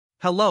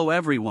Hello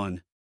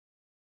everyone.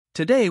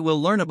 Today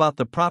we'll learn about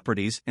the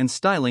properties and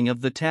styling of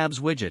the tabs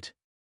widget.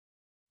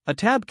 A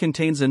tab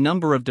contains a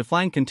number of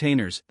defined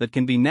containers that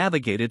can be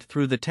navigated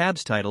through the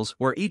tab's titles,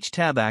 where each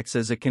tab acts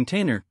as a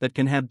container that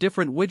can have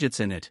different widgets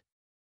in it.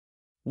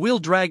 We'll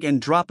drag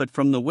and drop it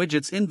from the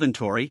widgets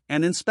inventory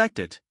and inspect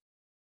it.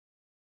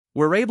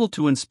 We're able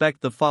to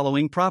inspect the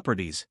following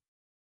properties.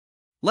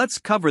 Let's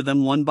cover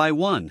them one by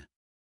one.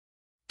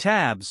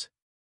 Tabs.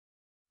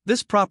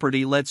 This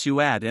property lets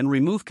you add and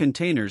remove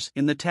containers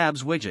in the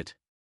tabs widget.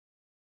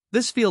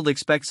 This field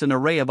expects an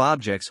array of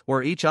objects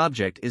where each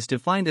object is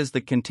defined as the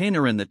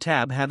container in the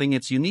tab having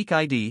its unique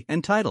ID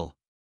and title.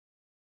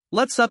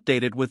 Let's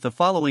update it with the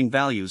following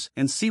values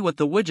and see what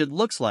the widget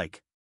looks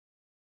like.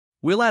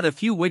 We'll add a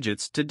few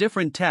widgets to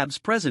different tabs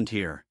present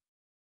here.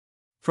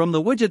 From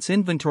the widgets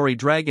inventory,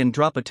 drag and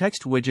drop a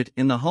text widget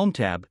in the Home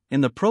tab.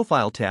 In the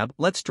Profile tab,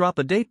 let's drop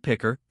a date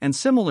picker, and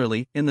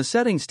similarly, in the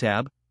Settings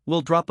tab,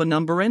 we'll drop a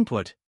number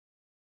input.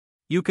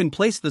 You can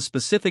place the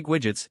specific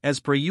widgets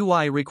as per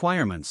UI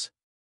requirements.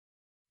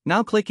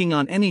 Now clicking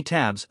on any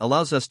tabs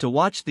allows us to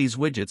watch these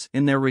widgets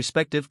in their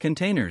respective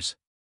containers.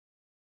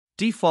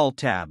 Default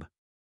tab.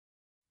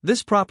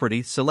 This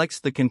property selects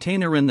the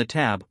container in the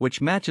tab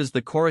which matches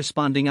the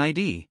corresponding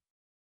ID.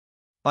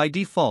 By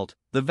default,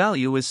 the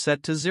value is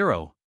set to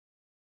 0.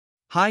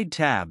 Hide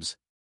tabs.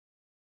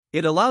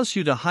 It allows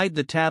you to hide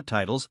the tab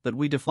titles that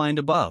we defined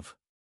above.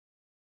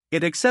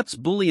 It accepts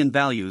Boolean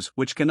values,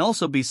 which can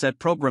also be set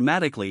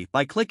programmatically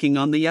by clicking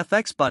on the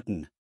FX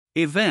button.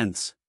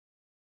 Events.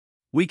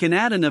 We can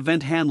add an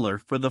event handler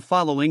for the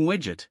following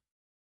widget.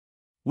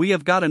 We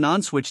have got an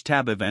onSwitch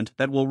tab event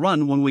that will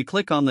run when we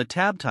click on the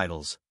tab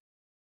titles.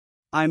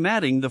 I'm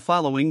adding the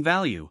following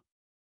value.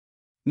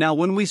 Now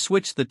when we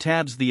switch the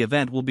tabs, the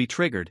event will be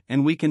triggered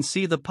and we can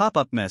see the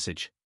pop-up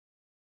message.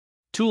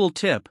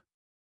 Tooltip.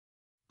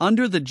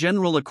 Under the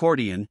general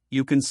accordion,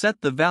 you can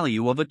set the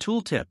value of a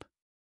tooltip.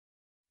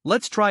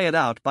 Let's try it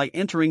out by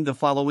entering the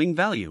following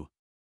value.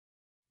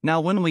 Now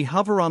when we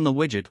hover on the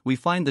widget, we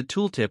find the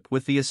tooltip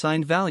with the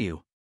assigned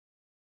value.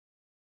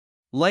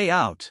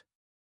 Layout.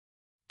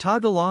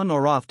 Toggle on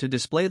or off to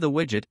display the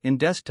widget in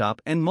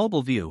desktop and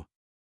mobile view.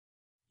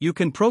 You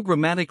can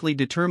programmatically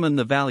determine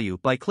the value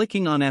by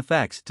clicking on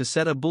FX to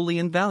set a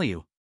Boolean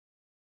value.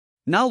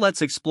 Now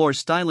let's explore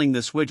styling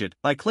this widget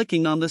by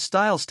clicking on the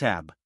Styles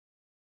tab.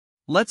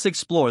 Let's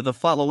explore the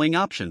following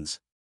options.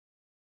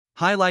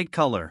 Highlight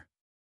color.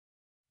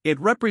 It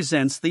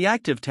represents the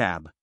active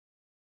tab.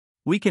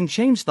 We can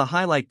change the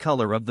highlight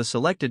color of the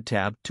selected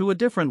tab to a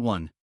different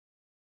one.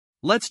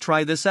 Let's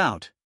try this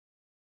out.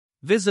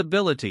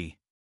 Visibility.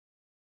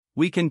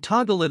 We can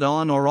toggle it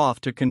on or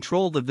off to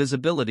control the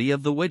visibility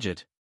of the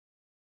widget.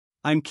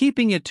 I'm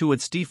keeping it to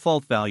its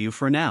default value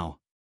for now.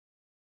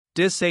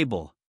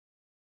 Disable.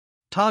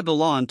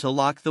 Toggle on to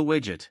lock the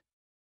widget.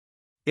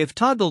 If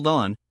toggled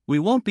on, we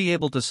won't be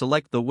able to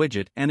select the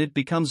widget and it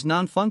becomes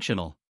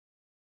non-functional.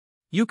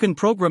 You can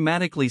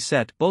programmatically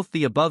set both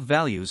the above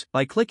values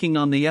by clicking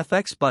on the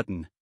FX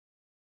button.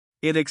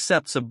 It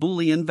accepts a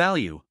Boolean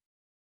value.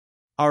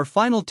 Our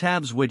final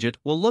tabs widget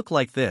will look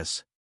like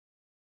this.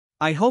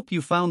 I hope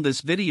you found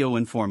this video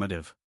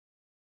informative.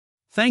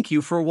 Thank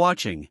you for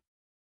watching.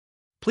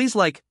 Please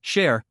like,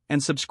 share,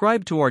 and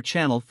subscribe to our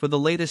channel for the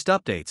latest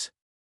updates.